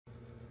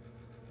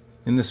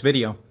In this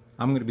video,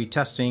 I'm going to be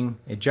testing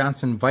a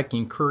Johnson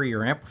Viking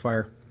Courier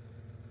amplifier.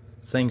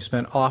 This thing's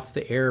been off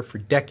the air for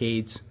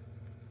decades.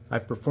 I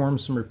performed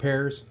some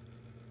repairs.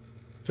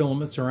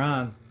 Filaments are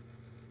on.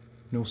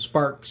 No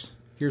sparks.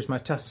 Here's my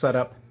test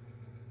setup.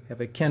 I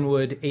have a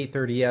Kenwood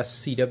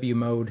 830S CW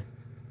mode.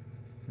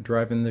 I'm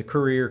driving the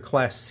Courier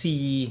Class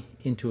C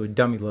into a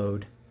dummy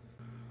load.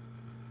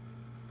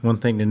 One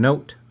thing to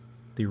note,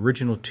 the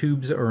original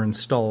tubes are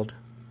installed.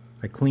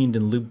 I cleaned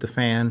and lubed the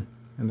fan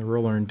and the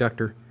roller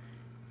inductor.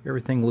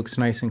 Everything looks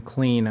nice and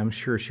clean. I'm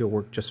sure she'll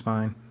work just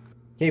fine.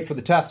 Okay, for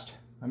the test,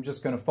 I'm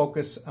just going to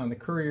focus on the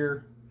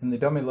Courier and the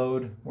dummy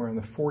load. We're in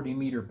the 40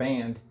 meter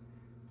band.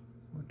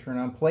 We'll turn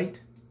on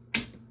plate.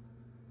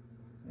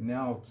 And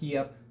now I'll key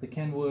up the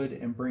Kenwood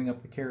and bring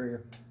up the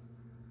Courier.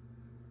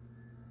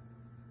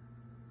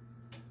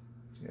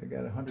 See, I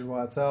got 100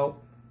 watts out.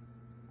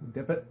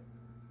 Dip it.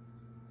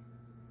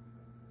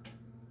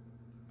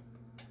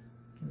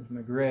 There's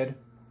my grid.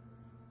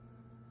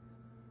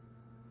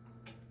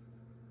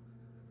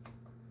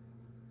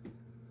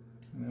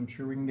 And I'm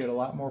sure we can get a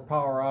lot more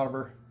power out of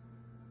her.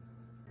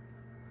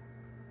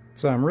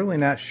 So I'm really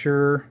not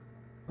sure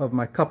of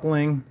my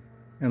coupling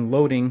and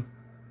loading,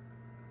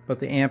 but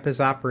the amp is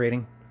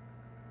operating.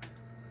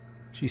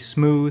 She's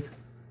smooth,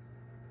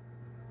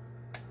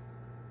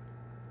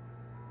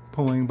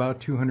 pulling about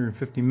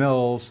 250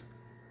 mils.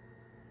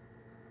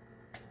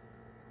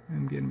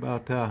 I'm getting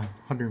about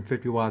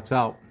 150 watts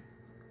out.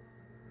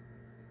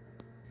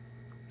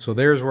 So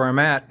there's where I'm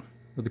at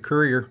with the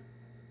Courier.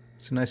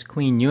 It's a nice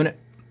clean unit.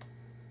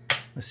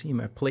 I see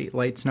my plate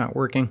light's not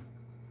working.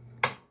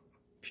 A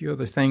few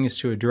other things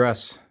to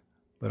address,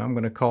 but I'm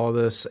going to call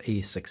this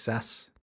a success.